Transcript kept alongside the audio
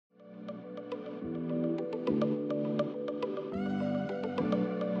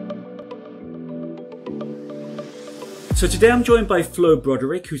So today I'm joined by Flo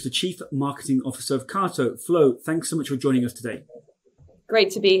Broderick, who's the Chief Marketing Officer of CARTO. Flo, thanks so much for joining us today. Great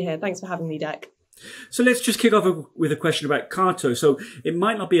to be here. Thanks for having me, Dec. So let's just kick off with a question about CARTO. So it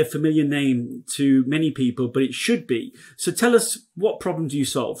might not be a familiar name to many people, but it should be. So tell us, what problem do you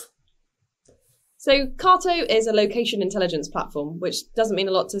solve? So CARTO is a location intelligence platform, which doesn't mean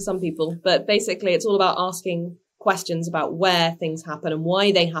a lot to some people, but basically it's all about asking questions about where things happen and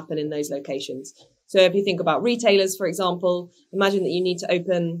why they happen in those locations. So if you think about retailers, for example, imagine that you need to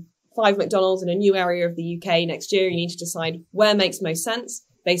open 5 McDonald's in a new area of the UK next year. You need to decide where makes most sense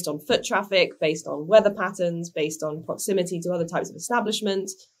based on foot traffic, based on weather patterns, based on proximity to other types of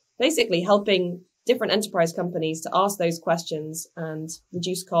establishments, basically helping different enterprise companies to ask those questions and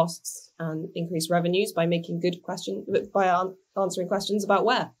reduce costs and increase revenues by answering questions about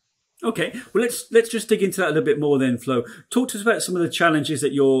where. Okay, well, let's just dig into that a little bit more then, Flo. Talk to us about some of the challenges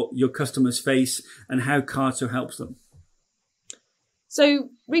that your customers face and how CARTO helps them. So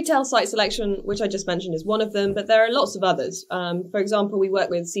retail site selection, which I just mentioned, is one of them, but there are lots of others. For example, we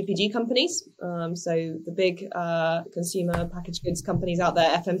work with CPG companies, so the big consumer packaged goods companies out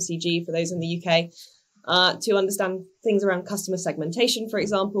there, FMCG for those in the UK, to understand things around customer segmentation, for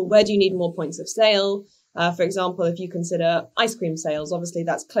example. Where do you need more points of sale? For example, if you consider ice cream sales, obviously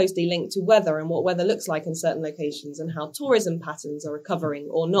that's closely linked to weather and what weather looks like in certain locations and how tourism patterns are recovering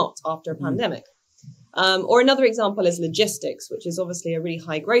or not after a pandemic. Or another example is logistics, which is obviously a really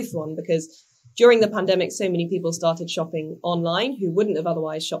high growth one because during the pandemic, so many people started shopping online who wouldn't have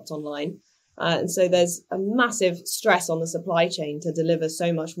otherwise shopped online. And so there's a massive stress on the supply chain to deliver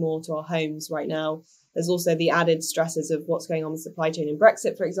so much more to our homes right now. There's also the added stresses of what's going on with supply chain in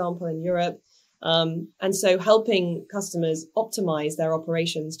Brexit, for example, in Europe. And so helping customers optimize their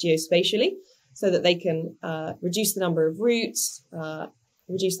operations geospatially so that they can reduce the number of routes,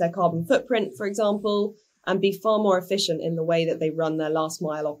 reduce their carbon footprint, for example, and be far more efficient in the way that they run their last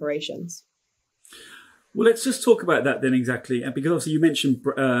mile operations. Well, let's just talk about that then exactly. Because obviously you mentioned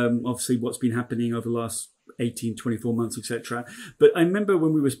obviously what's been happening over the last 18, 24 months, etc. But I remember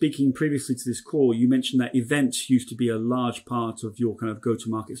when we were speaking previously to this call, you mentioned that events used to be a large part of your kind of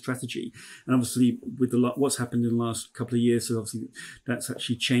go-to-market strategy. And obviously with what's happened in the last couple of years, so obviously that's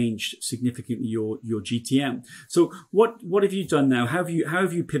actually changed significantly your GTM. So what have you done now? How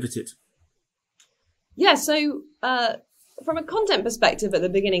have you pivoted? Yeah, so from a content perspective at the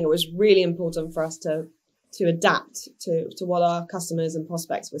beginning, it was really important for us to adapt to what our customers and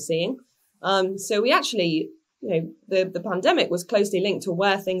prospects were seeing. So we actually, the pandemic was closely linked to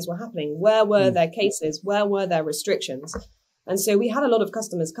where things were happening. Where were their cases? Where were their restrictions? And so we had a lot of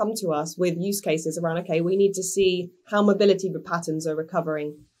customers come to us with use cases around, okay, we need to see how mobility patterns are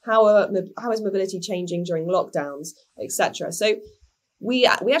recovering. How is mobility changing during lockdowns, etc. So we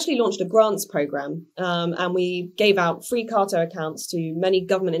actually launched a grants program, and we gave out free CARTO accounts to many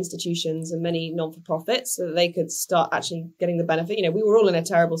government institutions and many non-for-profits so that they could start actually getting the benefit. We were all in a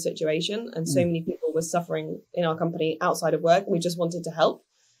terrible situation and so many people were suffering in our company outside of work. And we just wanted to help.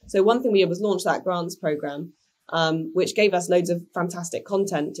 So one thing we did was launch that grants program, which gave us loads of fantastic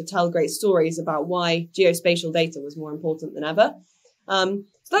content to tell great stories about why geospatial data was more important than ever.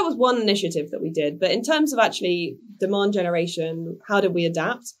 So that was one initiative that we did. But in terms of actually demand generation, how did we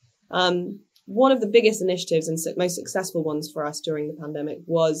adapt? One of the biggest initiatives and most successful ones for us during the pandemic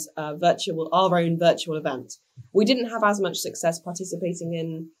was our own virtual event. We didn't have as much success participating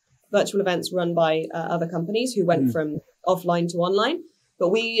in virtual events run by other companies who went from offline to online. But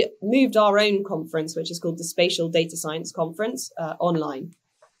we moved our own conference, which is called the Spatial Data Science Conference, online.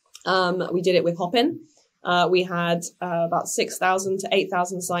 We did it with Hopin. We had about 6,000 to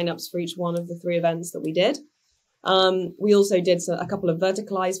 8,000 signups for each one of the 3 events that we did. We also did a couple of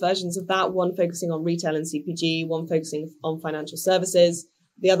verticalized versions of that, one focusing on retail and CPG, one focusing on financial services.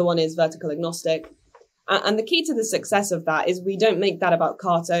 The other one is vertical agnostic. And the key to the success of that is we don't make that about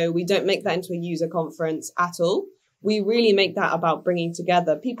CARTO. We don't make that into a user conference at all. We really make that about bringing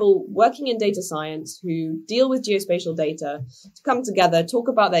together people working in data science who deal with geospatial data to come together, talk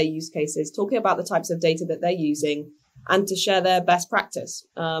about their use cases, talking about the types of data that they're using, and to share their best practice.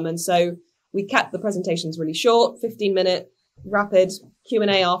 And so we kept the presentations really short, 15-minute, rapid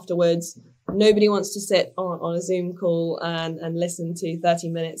Q&A afterwards. Nobody wants to sit on a Zoom call and listen to 30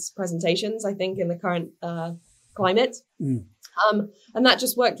 minutes presentations, I think, in the current climate. And that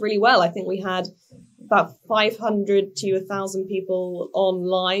just worked really well. I think we had about 500 to 1,000 people on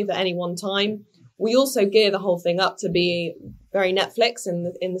live at any one time. We also gear the whole thing up to be very Netflix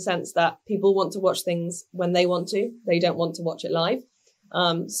in the sense that people want to watch things when they want to. They don't want to watch it live.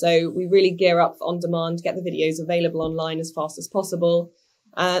 So we really gear up on demand, get the videos available online as fast as possible.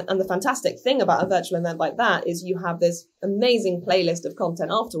 And the fantastic thing about a virtual event like that is you have this amazing playlist of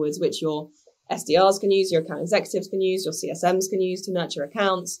content afterwards, which your SDRs can use, your account executives can use, your CSMs can use to nurture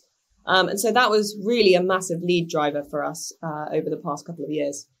accounts. And so that was really a massive lead driver for us over the past couple of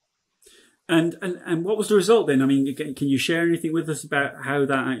years. And what was the result then? I mean, can you share anything with us about how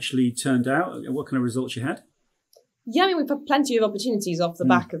that actually turned out? What kind of results you had? Yeah, I mean, we've had plenty of opportunities off the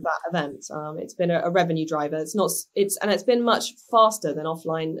back of that event. It's been a revenue driver. It's been much faster than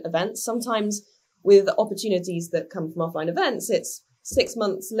offline events. Sometimes with opportunities that come from offline events, it's 6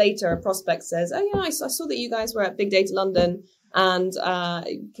 months later, a prospect says, "Oh yeah, I saw that you guys were at Big Data London, and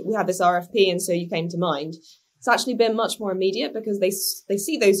we had this RFP, and so you came to mind." It's actually been much more immediate because they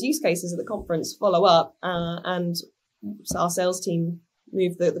see those use cases at the conference, follow up, and so our sales team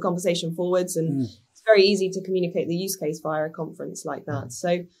move the conversation forwards, and it's very easy to communicate the use case via a conference like that.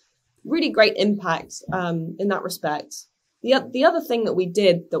 So really great impact in that respect. The other thing that we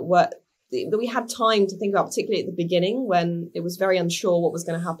did that we had time to think about, particularly at the beginning when it was very unsure what was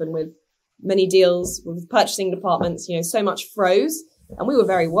going to happen with many deals with purchasing departments, so much froze. And we were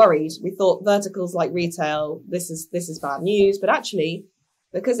very worried. We thought verticals like retail, this is bad news. But actually,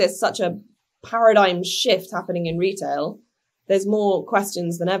 because there's such a paradigm shift happening in retail, there's more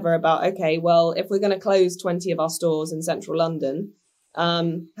questions than ever about, okay, well, if we're going to close 20 of our stores in central London,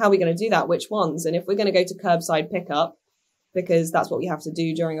 how are we going to do that? Which ones? And if we're going to go to curbside pickup, because that's what we have to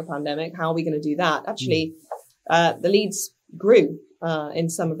do during a pandemic, how are we going to do that? Actually, the leads grew in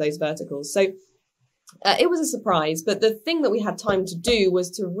some of those verticals. So it was a surprise, but the thing that we had time to do was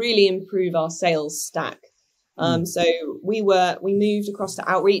to really improve our sales stack. So we moved across to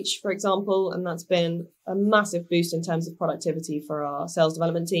outreach, for example, and that's been a massive boost in terms of productivity for our sales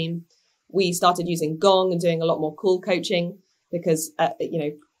development team. We started using Gong and doing a lot more call coaching because,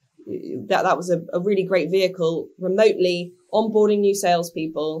 that was a really great vehicle remotely onboarding new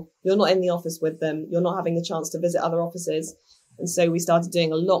salespeople. You're not in the office with them. You're not having the chance to visit other offices. And so we started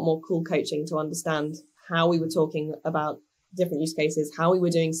doing a lot more call coaching to understand how we were talking about different use cases, how we were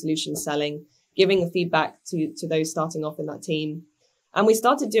doing solution selling, giving the feedback to those starting off in that team. And we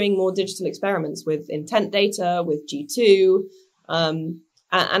started doing more digital experiments with intent data, with G2.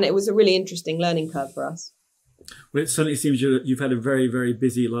 And it was a really interesting learning curve for us. Well, it certainly seems you've had a very, very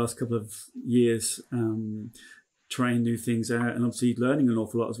busy last couple of years trying new things out and obviously learning an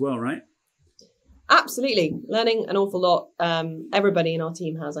awful lot as well, right? Absolutely. Learning an awful lot. Everybody in our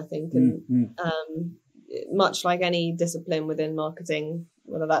team has, I think. And much like any discipline within marketing,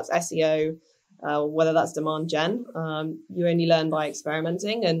 whether that's SEO, whether that's demand gen, you only learn by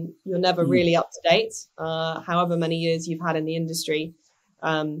experimenting and you're never really up to date. However many years you've had in the industry.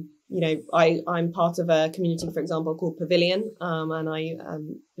 I'm part of a community, for example, called Pavilion, and I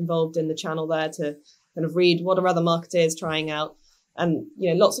am involved in the channel there to kind of read what are other marketers trying out. And,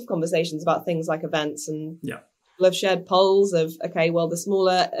 lots of conversations about things like events, and people have shared polls of, okay, well, the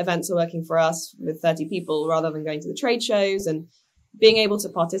smaller events are working for us with 30 people rather than going to the trade shows, and being able to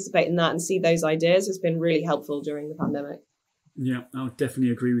participate in that and see those ideas has been really helpful during the pandemic. Yeah, I would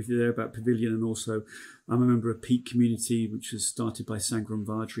definitely agree with you there about Pavilion. And also I'm a member of Peak Community, which was started by Sangram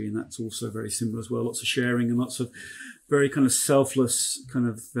Vardry, and that's also very similar as well. Lots of sharing and lots of very kind of selfless kind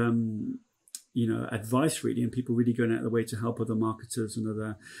of advice really, and people really going out of the way to help other marketers and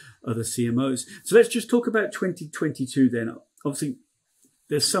other CMOs. So let's just talk about 2022 then. Obviously,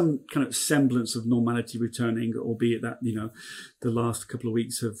 there's some kind of semblance of normality returning, albeit that, the last couple of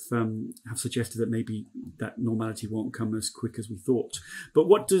weeks have suggested that maybe that normality won't come as quick as we thought. But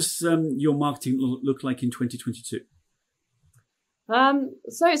what does your marketing look like in 2022?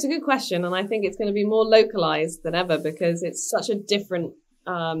 So it's a good question. And I think it's going to be more localized than ever because it's such a different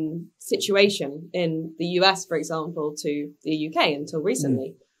situation in the US, for example, to the UK until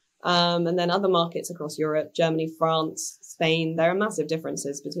recently. And then other markets across Europe, Germany, France, Spain, there are massive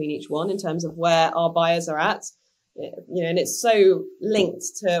differences between each one in terms of where our buyers are at. And it's so linked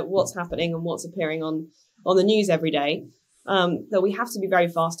to what's happening and what's appearing on the news every day that we have to be very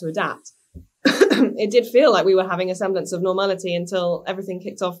fast to adapt. It did feel like we were having a semblance of normality until everything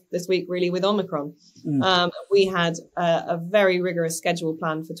kicked off this week, really, with Omicron. We had a very rigorous schedule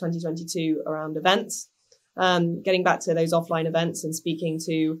planned for 2022 around events, getting back to those offline events and speaking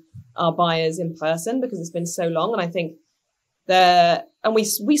to our buyers in person because it's been so long. And I think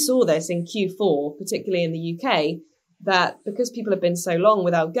we saw this in Q4, particularly in the UK, that because people have been so long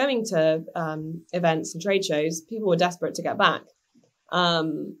without going to events and trade shows, people were desperate to get back.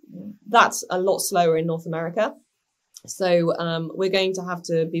 That's a lot slower in North America. So we're going to have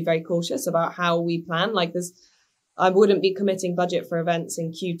to be very cautious about how we plan. Like I wouldn't be committing budget for events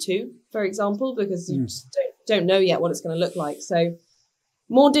in Q2, for example, because you just don't know yet what it's going to look like. So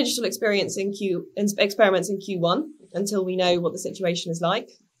more digital experiments in Q1 until we know what the situation is like.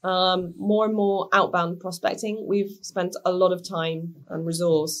 More and more outbound prospecting. We've spent a lot of time and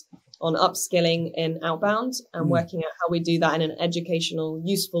resource on upskilling in outbound and working out how we do that in an educational,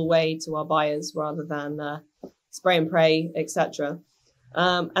 useful way to our buyers rather than spray and pray, etc.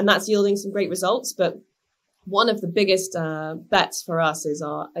 And that's yielding some great results. But one of the biggest bets for us is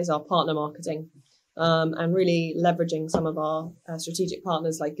our partner marketing, and really leveraging some of our strategic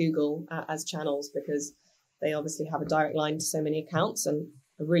partners like Google as channels, because they obviously have a direct line to so many accounts and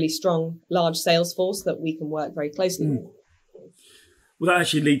a really strong, large sales force that we can work very closely with. Well, that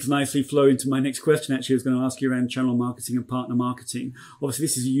actually leads nicely, Flo, into my next question. Actually, I was going to ask you around channel marketing and partner marketing. Obviously,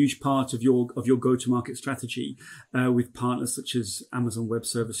 this is a huge part of your go-to-market strategy with partners such as Amazon Web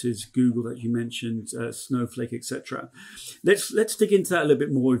Services, Google that you mentioned, Snowflake, etc. Let's dig into that a little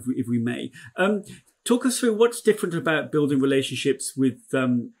bit more, if we may. Talk us through what's different about building relationships with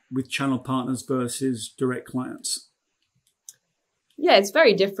channel partners versus direct clients. Yeah, it's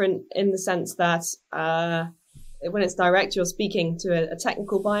very different in the sense that when it's direct, you're speaking to a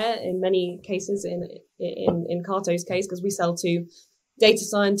technical buyer in many cases, in CARTO's case, because we sell to data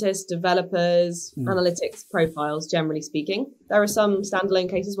scientists, developers, analytics profiles, generally speaking. There are some standalone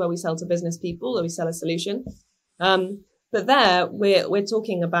cases where we sell to business people or we sell a solution. But there we're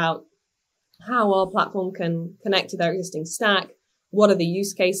talking about how our platform can connect to their existing stack. What are the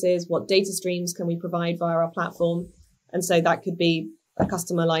use cases? What data streams can we provide via our platform? And so that could be a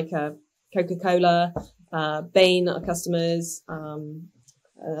customer like a Coca-Cola, Bain are customers.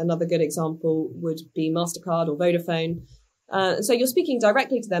 Another good example would be MasterCard or Vodafone. So you're speaking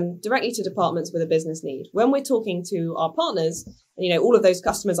directly to them, directly to departments with a business need. When we're talking to our partners, all of those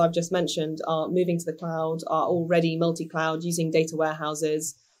customers I've just mentioned are moving to the cloud, are already multi-cloud, using data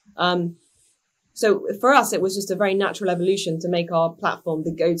warehouses. So for us, it was just a very natural evolution to make our platform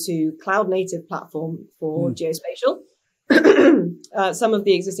the go-to cloud-native platform for geospatial. Some of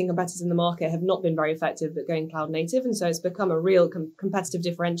the existing competitors in the market have not been very effective at going cloud native. And so it's become a real competitive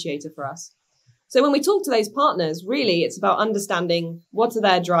differentiator for us. So when we talk to those partners, really, it's about understanding what are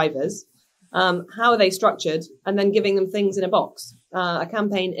their drivers, how are they structured, and then giving them things in a box, a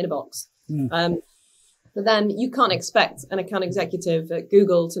campaign in a box. But then you can't expect an account executive at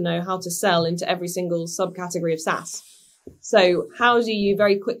Google to know how to sell into every single subcategory of SaaS. So how do you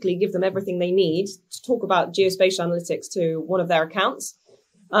very quickly give them everything they need to talk about geospatial analytics to one of their accounts?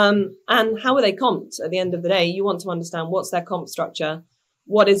 And how are they comped at the end of the day? You want to understand what's their comp structure.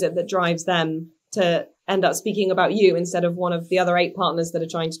 What is it that drives them to end up speaking about you instead of one of the other 8 partners that are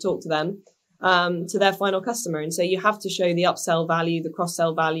trying to talk to them, to their final customer? And so you have to show the upsell value, the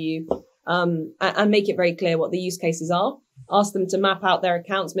cross-sell value, and make it very clear what the use cases are. Ask them to map out their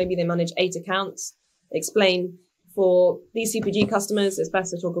accounts. Maybe they manage 8 accounts. Explain, for these CPG customers, it's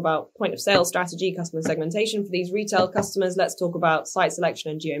best to talk about point of sale strategy, customer segmentation. For these retail customers, let's talk about site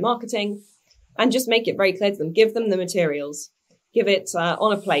selection and geo-marketing, and just make it very clear to them. Give them the materials. Give it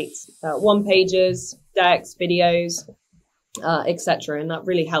on a plate, one-pagers, decks, videos, etc. And that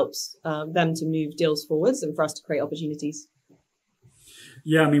really helps them to move deals forwards and for us to create opportunities.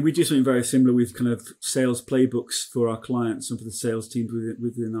 Yeah, I mean, we do something very similar with kind of sales playbooks for our clients and for the sales teams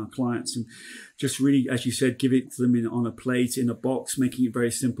within our clients. And just really, as you said, give it to them on a plate, in a box, making it very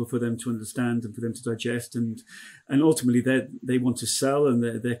simple for them to understand and for them to digest. And ultimately, they want to sell, and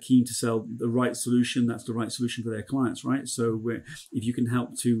they're keen to sell the right solution. That's the right solution for their clients, right? So if you can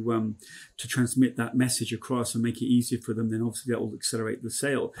help to transmit that message across and make it easier for them, then obviously that will accelerate the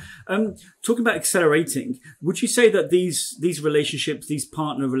sale. Talking about accelerating, would you say that these relationships, these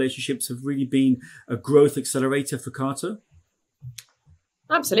partner relationships, have really been a growth accelerator for CARTO?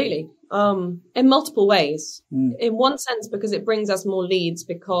 Absolutely. In multiple ways. In one sense, because it brings us more leads,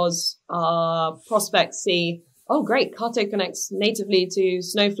 because our prospects see, oh, great, CARTO connects natively to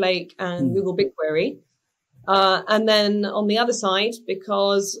Snowflake and Google BigQuery. And then on the other side,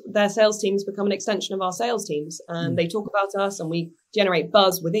 because their sales teams become an extension of our sales teams, and they talk about us, and we generate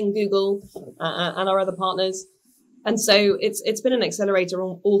buzz within Google and our other partners. And so it's been an accelerator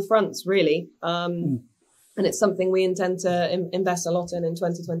on all fronts, really. And it's something we intend to invest a lot in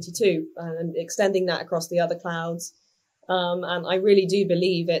 2022, and extending that across the other clouds. And I really do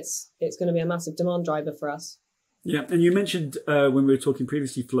believe it's going to be a massive demand driver for us. Yeah, and you mentioned when we were talking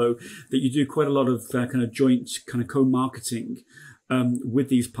previously, Flo, that you do quite a lot of kind of joint kind of co-marketing with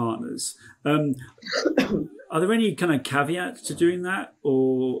these partners. Are there any kind of caveats to doing that,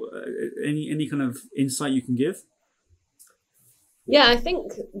 or any kind of insight you can give? Yeah, I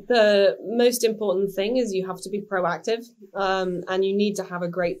think the most important thing is you have to be proactive, and you need to have a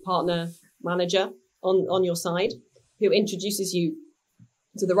great partner manager on your side who introduces you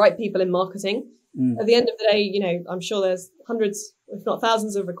to the right people in marketing. At the end of the day, you know, I'm sure there's hundreds, if not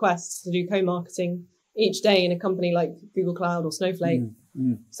thousands of requests to do co-marketing each day in a company like Google Cloud or Snowflake.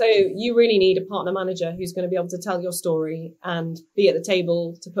 So you really need a partner manager who's going to be able to tell your story and be at the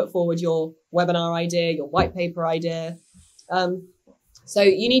table to put forward your webinar idea, your white paper idea. So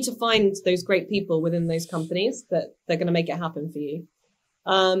you need to find those great people within those companies that they're going to make it happen for you.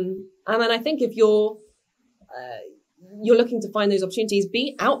 And then I think if you're looking to find those opportunities,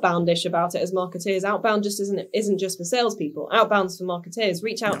 be outboundish about it as marketeers. Outbound just isn't just for salespeople. Outbound's for marketeers.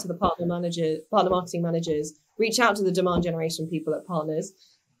 Reach out to the partner marketing managers, reach out to the demand generation people at partners,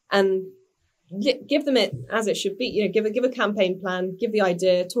 and give them it as it should be. You know, give a campaign plan, give the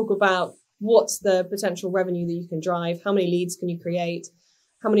idea, talk about what's the potential revenue that you can drive, how many leads can you create,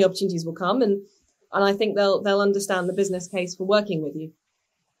 how many opportunities will come, and I think they'll understand the business case for working with you.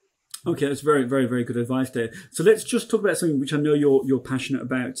 Okay, that's very, very, very good advice there. So let's just talk about something which I know you're passionate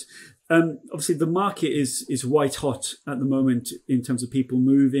about. Obviously, the market is white hot at the moment in terms of people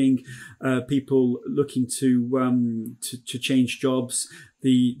moving, people looking to change jobs.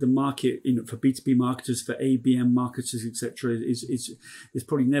 The market, you know, for B2B marketers, for ABM marketers, etc., is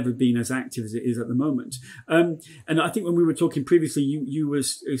probably never been as active as it is at the moment. And I think when we were talking previously, you were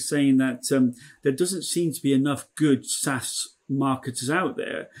saying that there doesn't seem to be enough good SaaS marketers out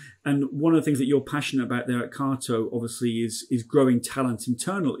there. And one of the things that you're passionate about there at CARTO, obviously, is growing talent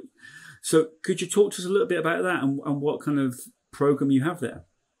internally. So could you talk to us a little bit about that and what kind of program you have there?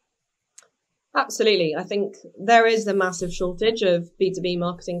 Absolutely. I think there is a massive shortage of B2B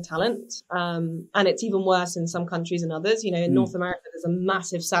marketing talent. And it's even worse in some countries than others. You know, in North America, there's a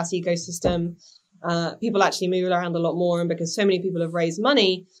massive SaaS ecosystem. People actually move around a lot more. And because so many people have raised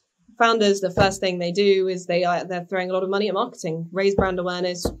money, founders, the first thing they do is they're throwing a lot of money at marketing, raise brand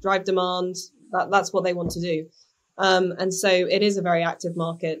awareness, drive demand. That's what they want to do. And so it is a very active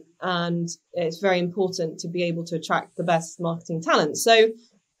market, and it's very important to be able to attract the best marketing talent. So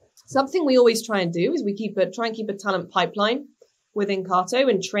something we always try and do is we try and keep a talent pipeline within CARTO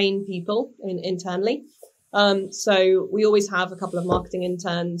and train people internally. So we always have a couple of marketing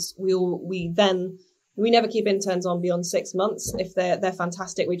interns. We never keep interns on beyond 6 months. If they're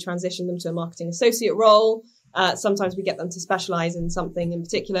fantastic, we transition them to a marketing associate role. Sometimes we get them to specialize in something in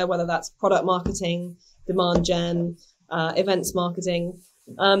particular, whether that's product marketing, demand gen, events marketing.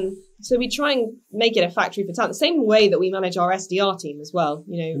 So we try and make it a factory for talent, the same way that we manage our SDR team as well.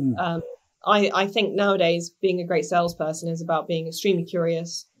 You know, I think nowadays being a great salesperson is about being extremely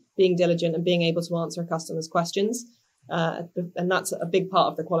curious, being diligent, and being able to answer a customer's questions. And that's a big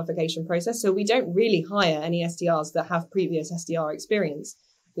part of the qualification process. So we don't really hire any SDRs that have previous SDR experience.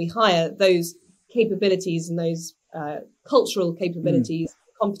 We hire those capabilities and those cultural capabilities,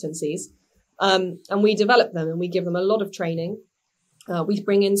 competencies, and we develop them and we give them a lot of training. We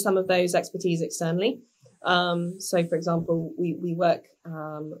bring in some of those expertise externally. So, for example, we work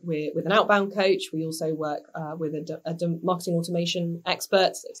with an outbound coach. We also work with a marketing automation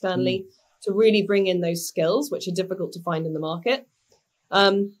expert externally to really bring in those skills, which are difficult to find in the market.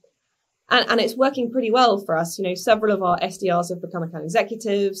 And it's working pretty well for us. You know, several of our SDRs have become account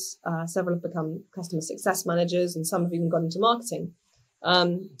executives, several have become customer success managers, and some have even gone into marketing.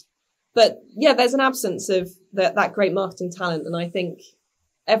 But yeah, there's an absence of that great marketing talent. And I think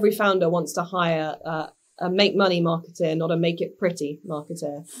every founder wants to hire a make money marketer, not a make it pretty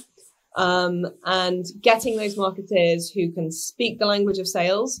marketer. And getting those marketers who can speak the language of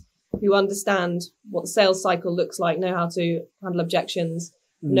sales, who understand what the sales cycle looks like, know how to handle objections,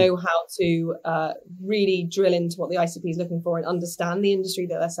 know how to really drill into what the ICP is looking for and understand the industry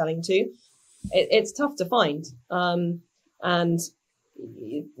that they're selling to. It's tough to find. And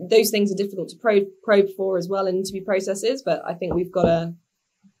those things are difficult to probe for as well in interview processes, but I think we've got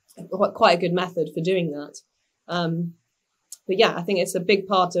quite a good method for doing that. But yeah, I think it's a big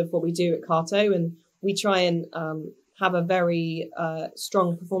part of what we do at CARTO, and we try and have a very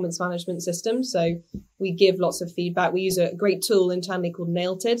strong performance management system. So we give lots of feedback. We use a great tool internally called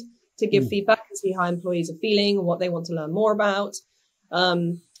Nailted to give feedback and see how employees are feeling and what they want to learn more about.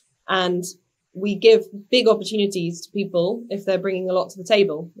 And we give big opportunities to people if they're bringing a lot to the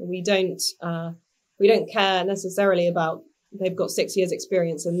table. We don't care necessarily about they've got 6 years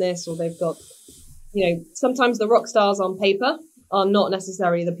experience in this, or they've got, you know, sometimes the rock stars on paper are not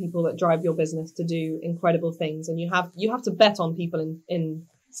necessarily the people that drive your business to do incredible things. And you have to bet on people in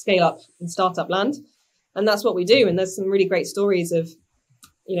scale up and startup land. And that's what we do. And there's some really great stories of,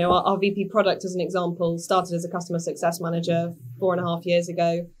 you know, our VP product, as an example, started as a customer success manager 4.5 years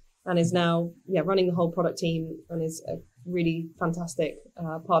ago and is now running the whole product team and is a really fantastic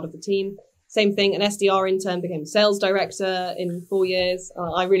part of the team. Same thing, an SDR intern became sales director in 4 years.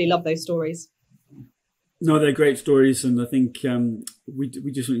 I really love those stories. No, they're great stories, and I think we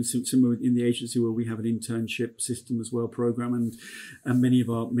do something similar in the agency where we have an internship system as well, program, and many of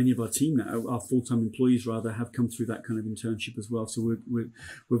our team now, our full-time employees rather, have come through that kind of internship as well. So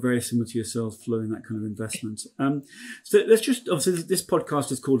we're very similar to yourselves, flowing that kind of investment. So let's just, obviously this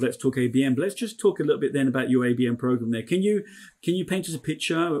podcast is called Let's Talk ABM, but let's just talk a little bit then about your ABM program there. Can you paint us a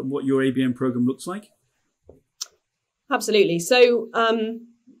picture of what your ABM program looks like? Absolutely. So,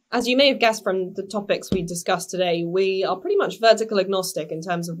 as you may have guessed from the topics we discussed today, we are pretty much vertical agnostic in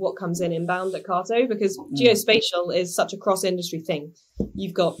terms of what comes in inbound at CARTO, because geospatial is such a cross-industry thing.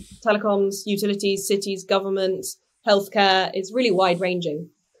 You've got telecoms, utilities, cities, government, healthcare. It's really wide-ranging.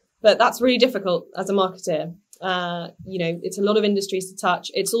 But that's really difficult as a marketer. It's a lot of industries to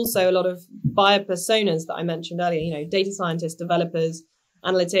touch. It's also a lot of buyer personas that I mentioned earlier, data scientists, developers,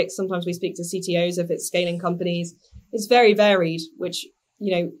 analytics. Sometimes we speak to CTOs if it's scaling companies. It's very varied, which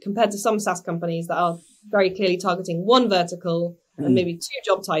compared to some SaaS companies that are very clearly targeting one vertical and maybe 2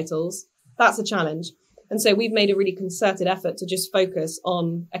 job titles, that's a challenge. And so we've made a really concerted effort to just focus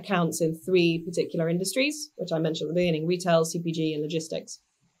on accounts in 3 particular industries, which I mentioned at the beginning: retail, CPG, and logistics.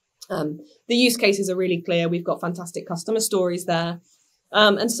 The use cases are really clear. We've got fantastic customer stories there.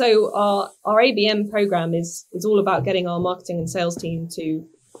 And so our ABM program is all about getting our marketing and sales team to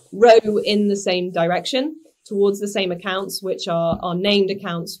row in the same direction, towards the same accounts, which are named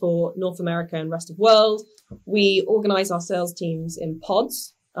accounts for North America and rest of world. We organize our sales teams in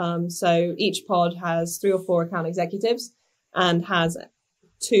pods. So each pod has 3 or 4 account executives and has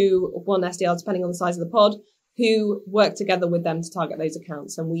 2 or 1 SDR, depending on the size of the pod, who work together with them to target those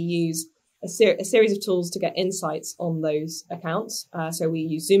accounts. And we use a series of tools to get insights on those accounts. So we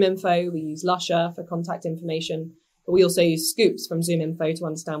use ZoomInfo, we use Lusher for contact information, but we also use scoops from ZoomInfo to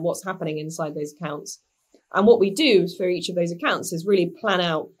understand what's happening inside those accounts. And what we do for each of those accounts is really plan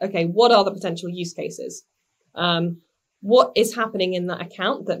out, okay, what are the potential use cases? What is happening in that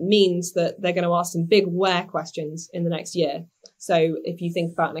account that means that they're going to ask some big where questions in the next year? So if you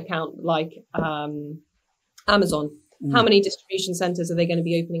think about an account like Amazon, how many distribution centers are they going to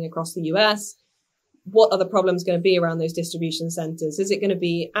be opening across the US? What are the problems going to be around those distribution centers? Is it going to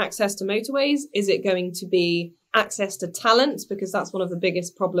be access to motorways? Is it going to be access to talent? Because that's one of the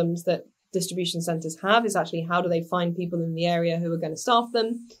biggest problems that distribution centers have, is actually how do they find people in the area who are going to staff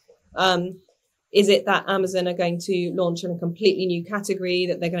them? Is it that Amazon are going to launch in a completely new category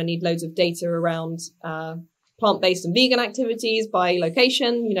that they're going to need loads of data around plant-based and vegan activities by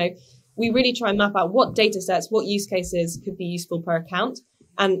location? We really try and map out what data sets, what use cases could be useful per account,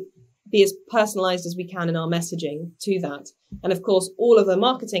 and be as personalized as we can in our messaging to that. And of course, all of the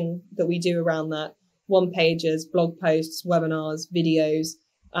marketing that we do around that, one-pagers, blog posts, webinars, videos,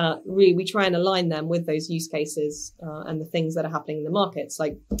 really, we try and align them with those use cases and the things that are happening in the markets.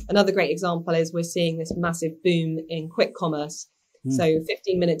 Like another great example is we're seeing this massive boom in quick commerce. So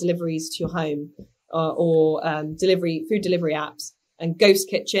 15-minute deliveries to your home or food delivery apps and ghost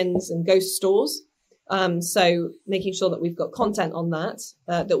kitchens and ghost stores. So making sure that we've got content on that,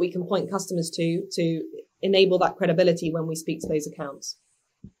 that we can point customers to enable that credibility when we speak to those accounts.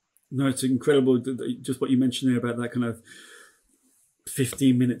 No, it's incredible. Just what you mentioned there about that kind of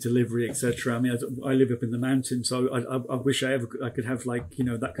 15-minute delivery, etc. I mean, I live up in the mountains, so I wish I could have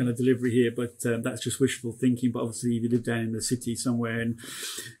that kind of delivery here, but that's just wishful thinking. But obviously, if you live down in the city somewhere in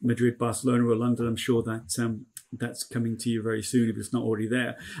Madrid, Barcelona, or London, I'm sure that that's coming to you very soon if it's not already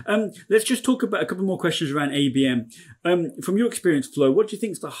there. Let's just talk about a couple more questions around ABM. From your experience, Flo, what do you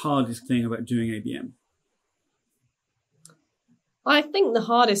think is the hardest thing about doing ABM? I think the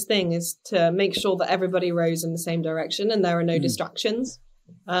hardest thing is to make sure that everybody rows in the same direction and there are no distractions.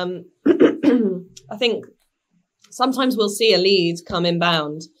 I think sometimes we'll see a lead come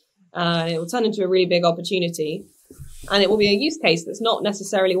inbound and it will turn into a really big opportunity, and it will be a use case that's not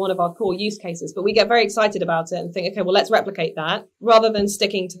necessarily one of our core use cases, but we get very excited about it and think, okay, well, let's replicate that rather than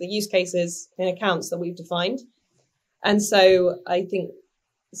sticking to the use cases in accounts that we've defined. And so I think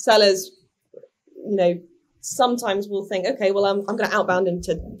sellers, sometimes we'll think, okay, well, I'm going to outbound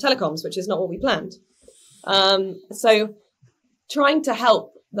into telecoms, which is not what we planned. So trying to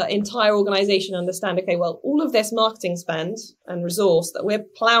help the entire organization understand, okay, well, all of this marketing spend and resource that we're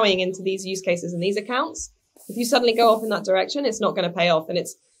plowing into these use cases and these accounts, if you suddenly go off in that direction, it's not going to pay off. And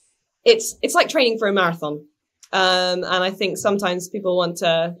it's like training for a marathon. And I think sometimes people want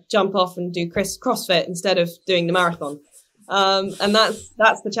to jump off and do CrossFit instead of doing the marathon. And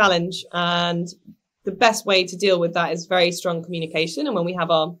that's the challenge. And the best way to deal with that is very strong communication. And when we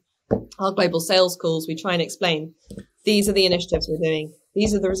have our global sales calls, we try and explain, these are the initiatives we're doing.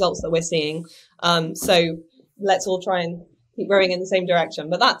 these are the results that we're seeing. So let's all try and keep rowing in the same direction.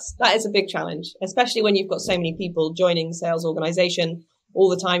 But that is a big challenge, especially when you've got so many people joining the sales organization all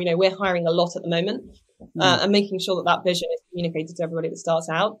the time. We're hiring a lot at the moment, and making sure that that vision is communicated to everybody that starts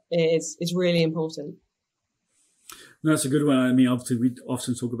out is really important. No, that's a good one. I mean, obviously, we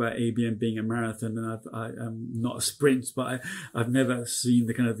often talk about ABM being a marathon, and I'm not a sprint, but I've never seen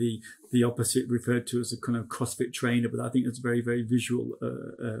the kind of the opposite referred to as a kind of CrossFit trainer. But I think it's a very, very visual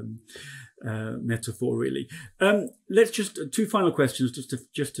metaphor, really. Let's just two final questions,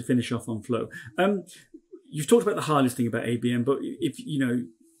 just to finish off on flow. You've talked about the hardest thing about ABM, but if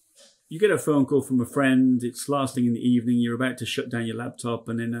you get a phone call from a friend, it's last thing in the evening, you're about to shut down your laptop,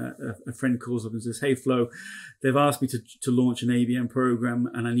 and then a friend calls up and says, "Hey, Flo, they've asked me to launch an ABM program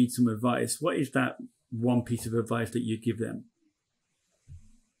and I need some advice." What is that one piece of advice that you'd give them?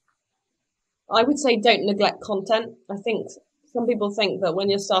 I would say don't neglect content. I think some people think that when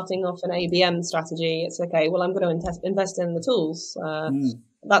you're starting off an ABM strategy, it's okay, well, I'm going to invest in the tools.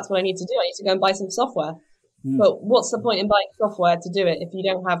 That's what I need to do. I need to go and buy some software. But what's the point in buying software to do it if you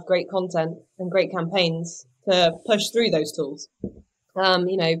don't have great content and great campaigns to push through those tools?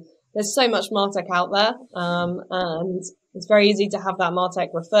 There's so much MarTech out there, and it's very easy to have that MarTech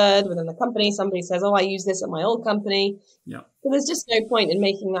referred within the company. Somebody says, "Oh, I use this at my old company." Yeah. So there's just no point in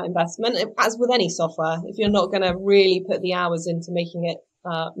making that investment. As with any software, if you're not going to really put the hours into making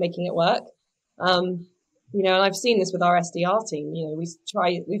it work. And I've seen this with our SDR team.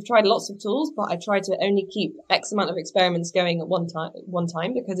 We've tried lots of tools, but I try to only keep X amount of experiments going at one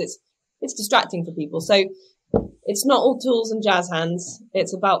time because it's distracting for people. So it's not all tools and jazz hands.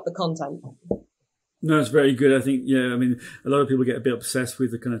 It's about the content. No, it's very good. I think, a lot of people get a bit obsessed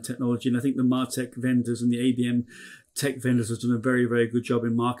with the kind of technology, and I think the MarTech vendors and the ABM tech vendors have done a very, very good job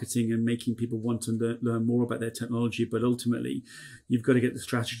in marketing and making people want to learn more about their technology. But ultimately, you've got to get the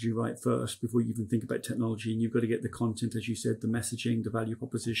strategy right first before you even think about technology. And you've got to get the content, as you said, the messaging, the value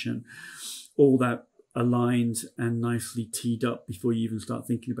proposition, all that aligned and nicely teed up before you even start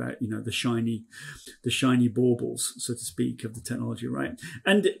thinking about, the shiny baubles, so to speak, of the technology, right?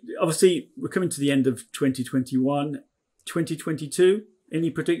 And obviously, we're coming to the end of 2021, 2022. Any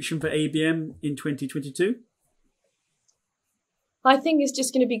prediction for ABM in 2022? I think it's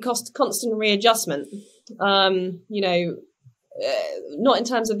just going to be constant readjustment. Not in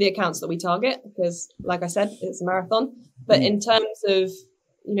terms of the accounts that we target, because like I said, it's a marathon, but in terms of,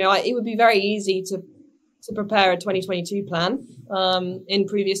 it would be very easy to prepare a 2022 plan in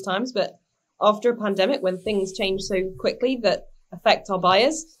previous times. But after a pandemic, when things change so quickly that affect our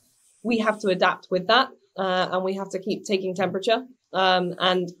buyers, we have to adapt with that. And we have to keep taking temperature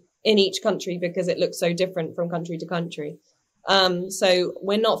and in each country, because it looks so different from country to country. So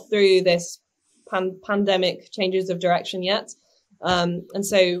we're not through this pandemic changes of direction yet. And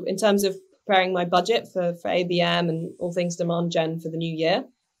so in terms of preparing my budget for ABM and all things demand gen for the new year,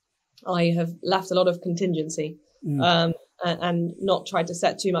 I have left a lot of contingency, and not tried to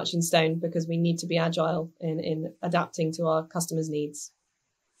set too much in stone, because we need to be agile in adapting to our customers' needs.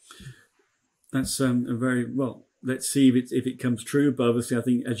 That's a very well. Let's see if it comes true. But obviously, I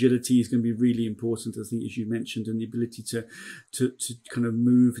think agility is going to be really important. I think, as you mentioned, and the ability to kind of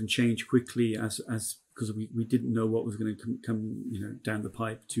move and change quickly because we didn't know what was going to come down the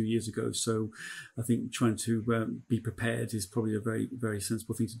pipe 2 years ago. So I think trying to be prepared is probably a very, very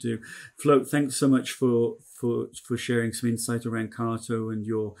sensible thing to do. Flo, thanks so much for sharing some insight around CARTO and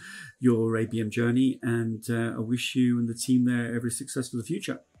your ABM journey. And I wish you and the team there every success for the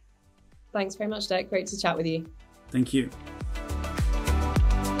future. Thanks very much, Dec. Great to chat with you. Thank you.